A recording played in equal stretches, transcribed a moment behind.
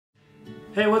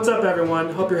Hey, what's up everyone?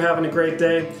 Hope you're having a great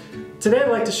day. Today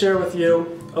I'd like to share with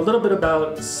you a little bit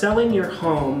about selling your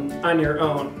home on your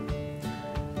own.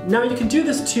 Now you can do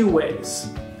this two ways.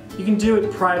 You can do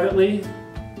it privately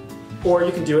or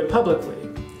you can do it publicly.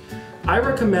 I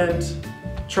recommend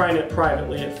trying it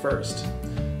privately at first.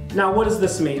 Now what does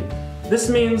this mean? This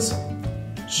means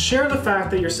share the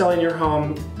fact that you're selling your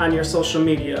home on your social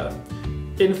media.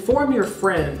 Inform your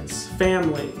friends,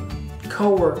 family,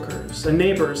 co-workers, and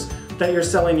neighbors that you're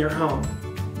selling your home.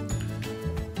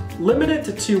 Limit it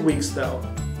to 2 weeks though.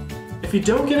 If you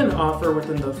don't get an offer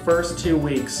within the first 2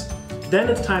 weeks, then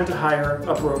it's time to hire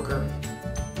a broker.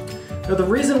 Now the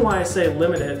reason why I say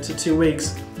limit it to 2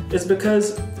 weeks is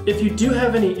because if you do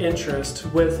have any interest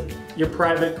with your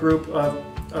private group of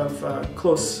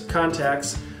close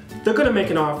contacts, they're going to make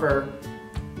an offer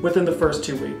within the first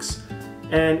 2 weeks.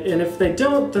 And if they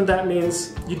don't, then that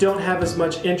means you don't have as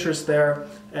much interest there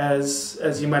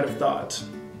as you might have thought.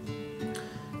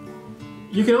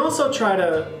 You can also try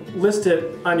to list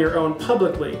it on your own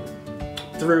publicly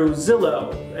through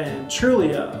Zillow and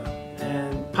Trulia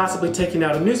and possibly taking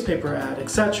out a newspaper ad,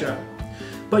 etc.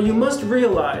 But you must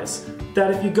realize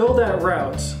that if you go that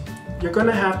route, you're going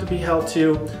to have to be held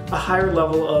to a higher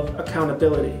level of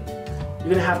accountability. You're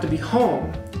going to have to be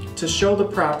home to show the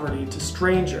property to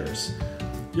strangers.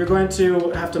 You're going to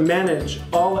have to manage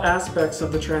all aspects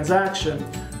of the transaction,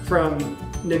 from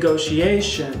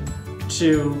negotiation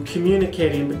to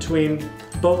communicating between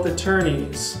both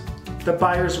attorneys, the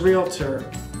buyer's realtor,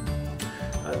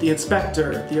 the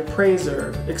inspector, the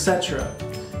appraiser, etc.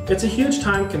 It's a huge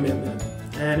time commitment,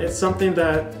 and it's something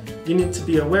that you need to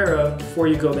be aware of before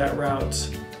you go that route.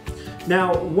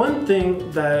 Now, one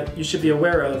thing that you should be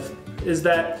aware of is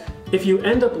that if you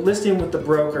end up listing with the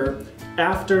broker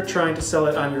after trying to sell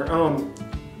it on your own,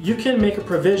 you can make a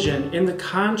provision in the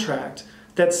contract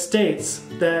that states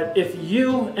that if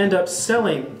you end up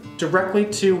selling directly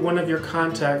to one of your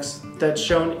contacts that's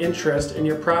shown interest in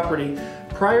your property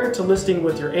prior to listing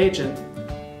with your agent,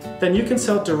 then you can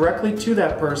sell directly to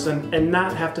that person and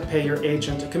not have to pay your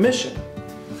agent a commission.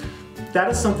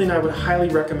 That is something I would highly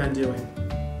recommend doing.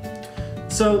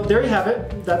 So there you have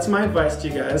it. That's my advice to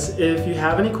you guys. If you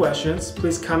have any questions,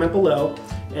 please comment below.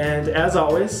 And as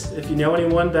always, if you know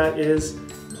anyone that is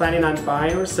planning on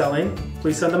buying or selling,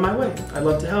 please send them my way. I'd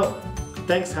love to help.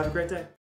 Thanks, have a great day.